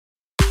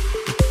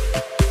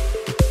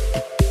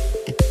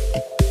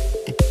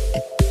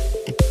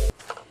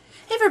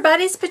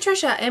everybody, it's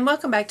Patricia and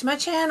welcome back to my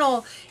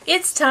channel.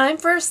 It's time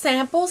for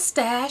Sample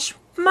Stash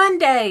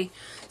Monday.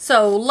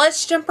 So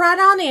let's jump right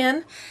on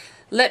in.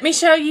 Let me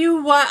show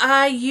you what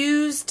I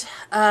used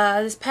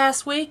this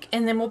past week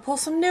and then we'll pull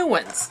some new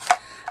ones.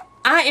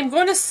 I am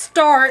going to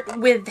start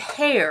with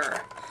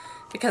hair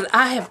because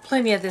I have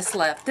plenty of this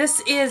left.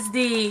 This is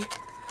the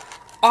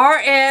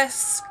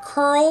RS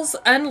Curls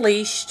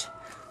Unleashed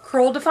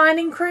Curl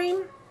Defining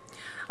Cream.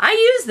 I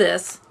use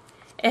this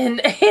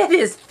and it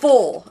is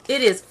full.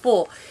 It is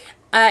full.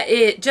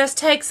 It just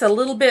takes a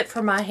little bit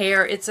for my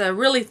hair. It's a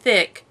really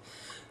thick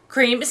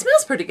cream. It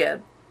smells pretty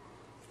good.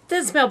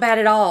 Doesn't smell bad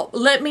at all.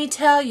 Let me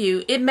tell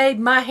you, it made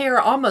my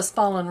hair almost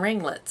fall in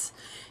ringlets.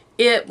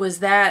 It was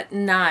that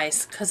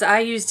nice because I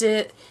used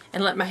it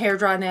and let my hair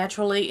dry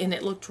naturally and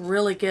it looked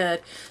really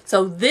good.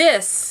 So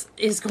this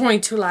is going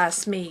to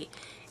last me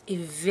a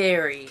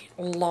very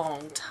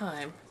long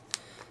time.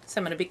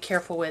 So I'm going to be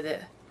careful with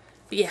it.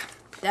 But yeah,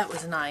 that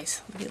was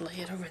nice. Let me lay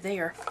it over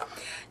there.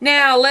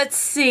 Now let's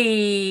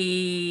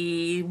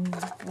see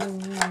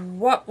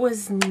what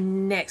was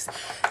next.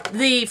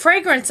 The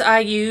fragrance I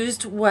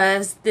used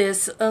was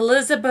this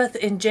Elizabeth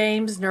and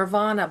James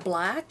Nirvana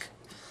Black.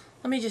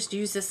 Let me just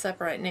use this up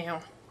right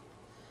now.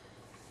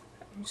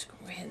 I'm just going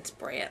to go ahead and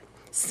spray it.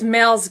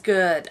 Smells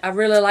good. I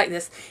really like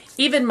this.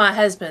 Even my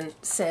husband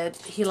said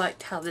he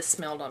liked how this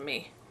smelled on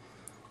me.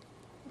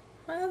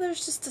 Well,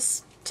 there's just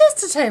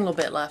a tiny little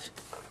bit left.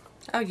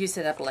 I'll use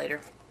it up later.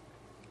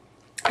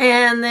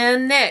 And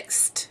then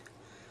next,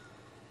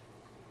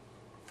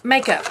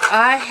 makeup.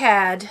 I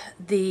had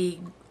the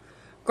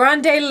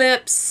Grande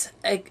Lips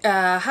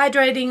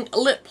Hydrating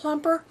Lip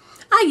Plumper.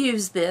 I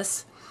used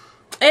this.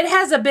 It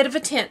has a bit of a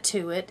tint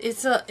to it.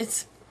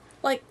 It's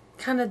like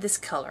kind of this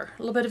color,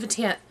 a little bit of a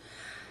tint.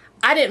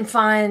 I didn't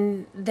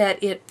find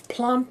that it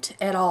plumped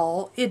at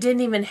all. It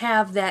didn't even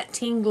have that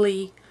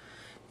tingly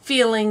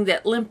feeling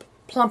that lip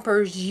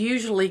plumpers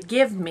usually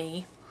give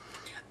me.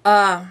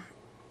 Yeah,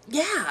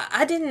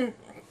 I didn't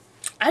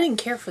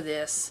care for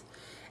this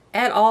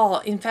at all.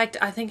 In fact,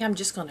 I think I'm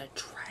just going to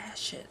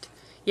trash it.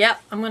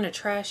 Yep, I'm going to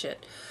trash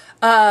it.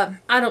 I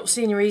don't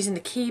see any reason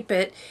to keep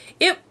it.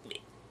 It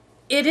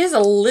is a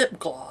lip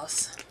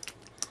gloss,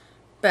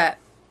 but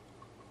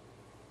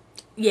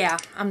yeah,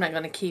 I'm not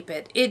going to keep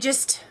it. It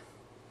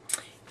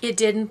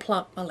didn't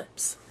plump my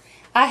lips.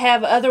 I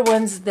have other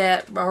ones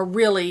that are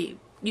really,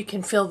 you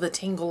can feel the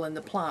tingle and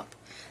the plump.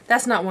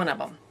 That's not one of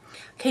them.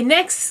 Okay,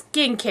 next,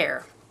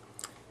 skincare.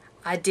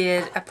 I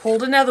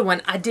pulled another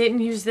one. I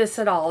didn't use this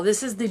at all.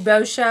 This is the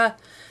Beige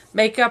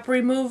Makeup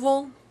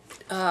Removal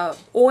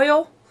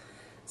Oil.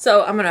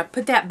 So I'm going to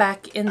put that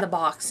back in the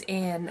box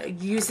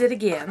and use it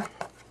again.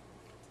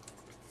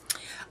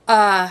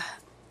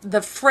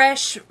 The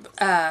Fresh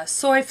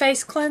Soy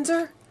Face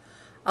Cleanser.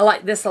 I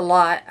like this a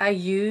lot. I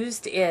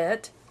used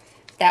it.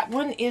 That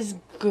one is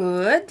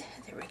good.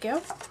 There we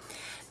go.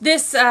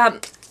 This, I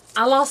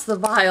lost the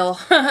vial.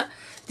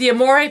 The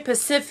Amore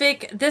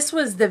Pacific, this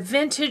was the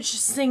Vintage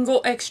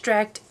Single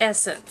Extract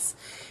Essence.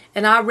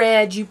 And I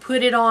read you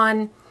put it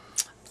on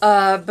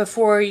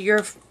before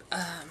your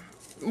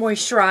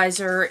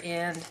moisturizer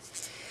and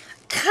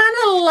kind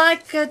of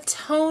like a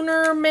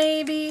toner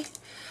maybe.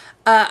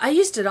 I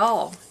used it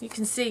all. You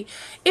can see.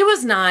 It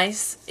was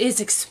nice. It's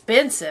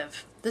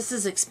expensive. This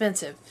is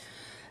expensive.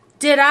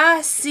 Did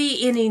I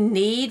see any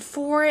need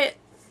for it?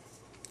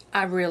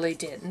 I really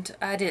didn't.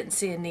 I didn't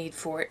see a need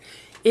for it.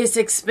 It's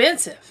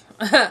expensive.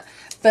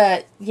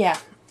 But yeah,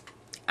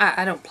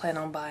 I don't plan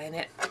on buying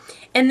it.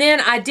 And then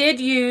I did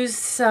use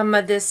some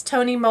of this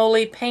Tony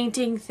Moly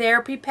Painting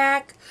Therapy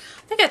Pack.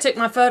 I think I took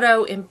my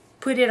photo and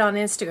put it on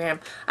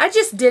Instagram. I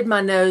just did my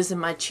nose and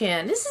my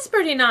chin. This is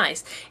pretty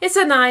nice. It's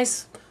a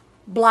nice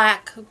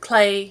black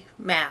clay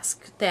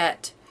mask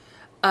that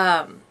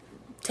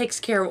takes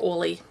care of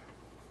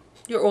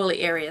your oily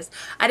areas.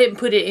 I didn't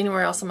put it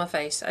anywhere else on my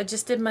face. I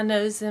just did my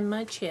nose and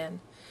my chin.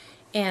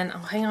 And I'll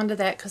hang on to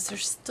that because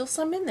there's still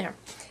some in there.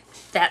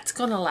 That's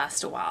going to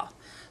last a while.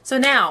 So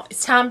now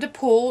it's time to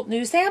pull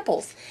new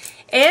samples.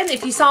 And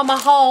if you saw my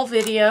haul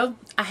video,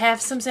 I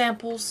have some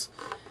samples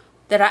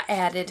that I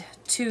added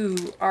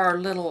to our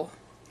little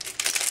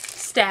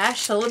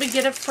stash. So let me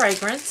get a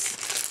fragrance.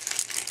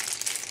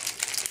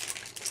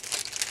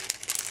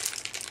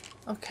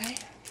 Okay,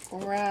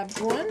 grab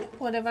one.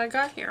 What have I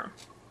got here?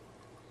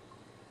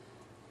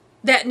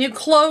 That new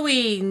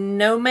Chloe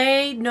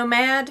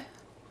Nomad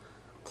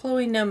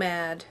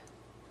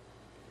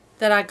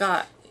that I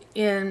got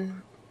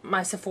in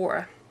my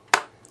Sephora.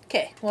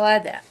 Okay, we'll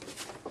add that.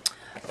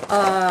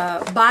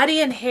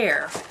 Body and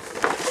hair.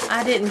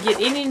 I didn't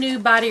get any new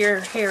body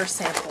or hair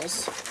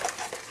samples.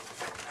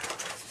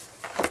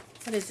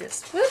 What is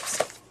this?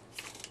 Whoops.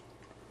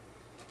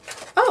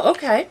 Oh,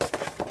 okay.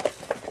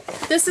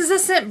 This is a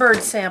Scentbird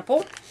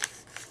sample.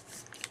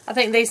 I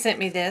think they sent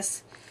me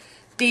this.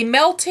 The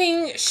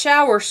Melting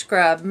Shower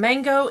Scrub,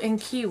 Mango and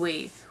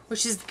Kiwi,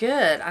 which is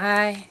good.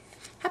 I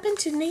happen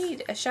to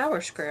need a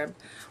shower scrub.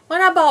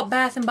 When I bought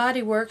Bath and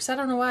Body Works, I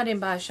don't know why I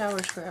didn't buy a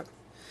shower scrub.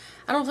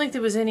 I don't think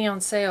there was any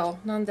on sale.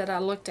 None that I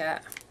looked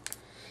at.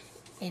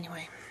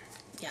 Anyway,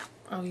 yeah.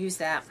 I'll use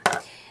that.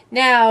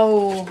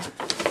 Now,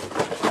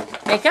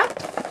 makeup.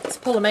 Let's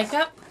pull a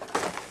makeup.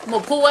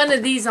 We'll pull one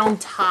of these on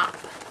top.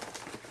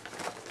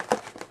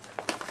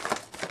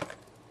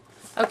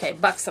 Okay,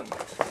 buxom.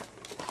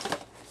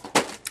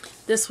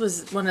 This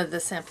was one of the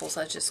samples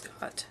I just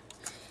got.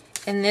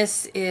 And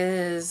this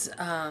is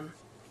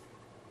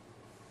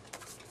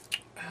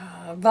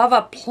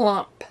Vava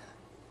Plump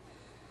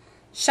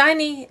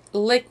Shiny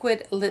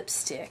Liquid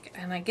Lipstick.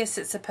 And I guess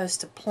it's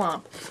supposed to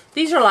plump.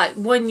 These are like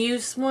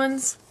one-use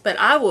ones, but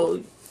I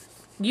will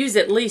use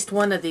at least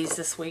one of these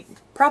this week.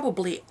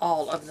 Probably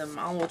all of them.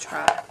 I will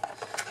try.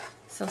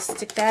 So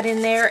stick that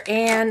in there.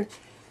 And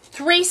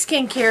 3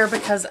 skincare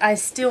because I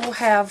still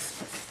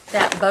have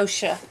that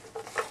Beige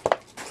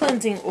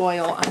cleansing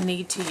oil I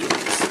need to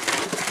use.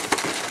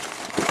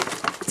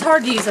 It's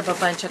hard to use up a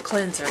bunch of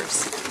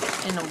cleansers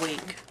in a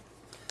week.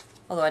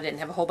 Although I didn't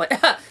have a whole bunch.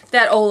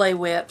 That Olay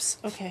Whips.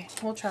 Okay,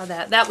 we'll try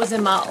that. That was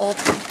in my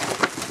Ulta.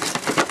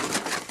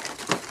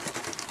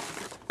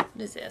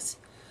 What is this?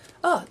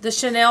 Oh, the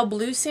Chanel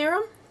Blue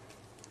Serum.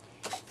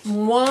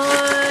 One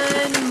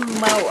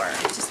more.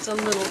 Just a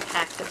little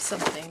pack of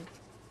something.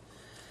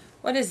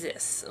 What is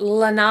this?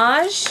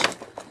 Laneige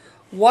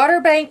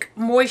Waterbank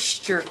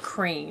Moisture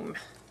Cream.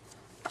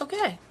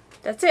 Okay,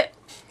 that's it.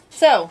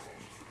 So,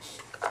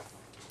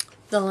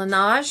 the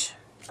Laneige,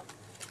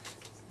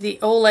 the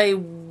Olay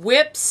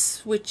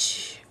Whips,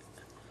 which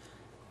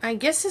I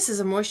guess this is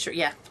a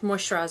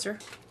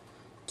moisturizer.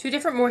 2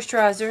 different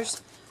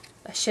moisturizers,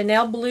 a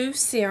Chanel Blue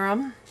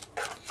Serum,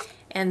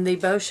 and the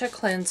Beige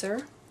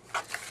Cleanser,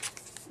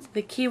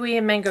 the Kiwi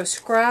and Mango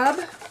Scrub,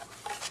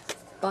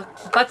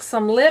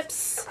 Buxom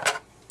Lips,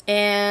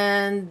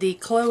 and the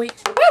Chloe,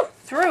 woo,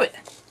 threw it.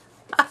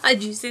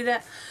 Did you see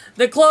that?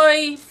 The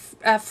Chloe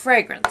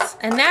fragrance.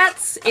 And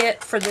that's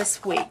it for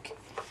this week.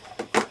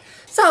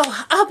 So,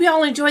 I hope you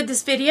all enjoyed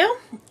this video.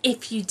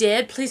 If you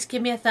did, please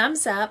give me a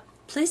thumbs up.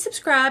 Please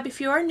subscribe if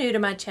you are new to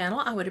my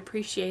channel. I would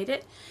appreciate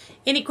it.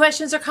 Any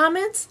questions or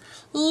comments,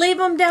 leave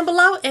them down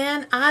below,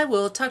 and I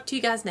will talk to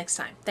you guys next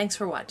time. Thanks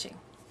for watching.